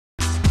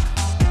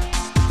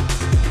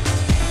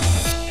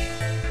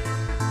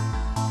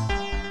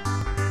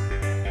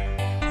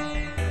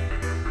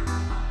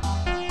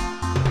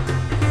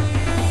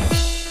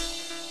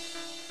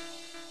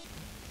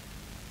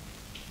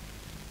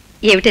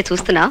ఏమిటే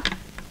చూస్తున్నావు?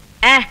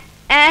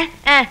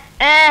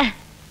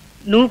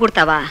 నువ్వు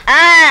కుడతావా?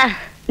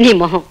 నీ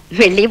మొహం,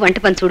 వెళ్ళి వంట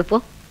పని చూడుపో.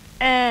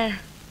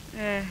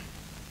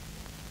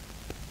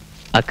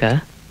 అక్క.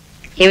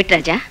 ఏమిటి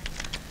రాజా?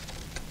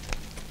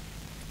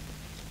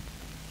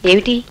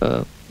 ఏమిటి?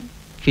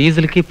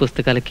 ఫీజులకి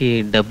పుస్తకాలకి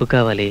డబ్బు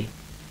కావాలి.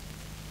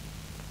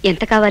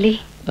 ఎంత కావాలి?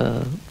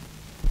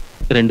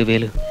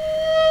 2000.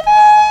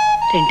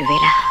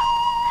 2000?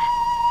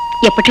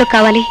 ఎప్పట్లో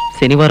కావాలి?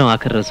 శనివారం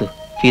ఆఖరి రోజు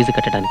ఫీజు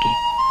కట్టడానికి.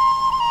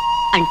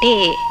 అంటే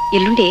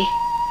ఎల్లుండే.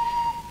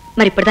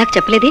 మరి ఇప్పటిదాకా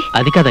చెప్పలేదే?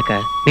 అది కాదక్క,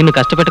 నిన్ను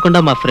కష్టపెట్టకుండా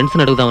మా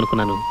ఫ్రెండ్స్ని అడుగుదాం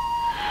అనుకున్నాను,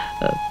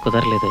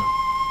 కుదరలేదు.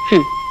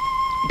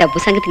 డబ్బు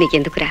సంగతి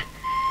నీకెందుకురా,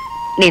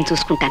 నేను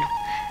చూసుకుంటాను.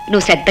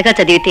 నువ్వు శ్రద్ధగా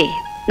చదివితే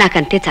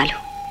నాకంతే చాలు.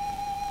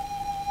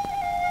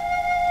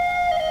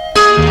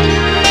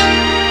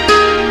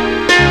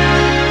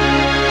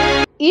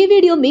 ఈ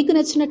వీడియో మీకు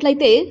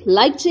నచ్చినట్లయితే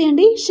లైక్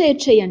చేయండి, షేర్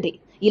చేయండి.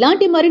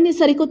 ఇలాంటి మరిన్ని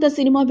సరికొత్త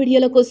సినిమా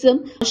వీడియోల కోసం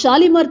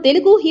షాలిమార్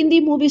తెలుగు హిందీ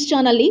మూవీస్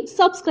ఛానల్ని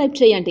సబ్స్క్రైబ్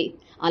చేయండి.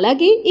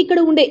 అలాగే ఇక్కడ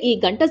ఉండే ఈ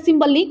గంట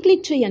సింబల్ని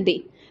క్లిక్ చేయండి.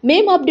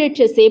 మేము అప్డేట్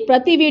చేసే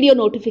ప్రతి వీడియో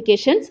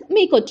నోటిఫికేషన్స్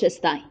మీకు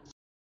వచ్చేస్తాయి.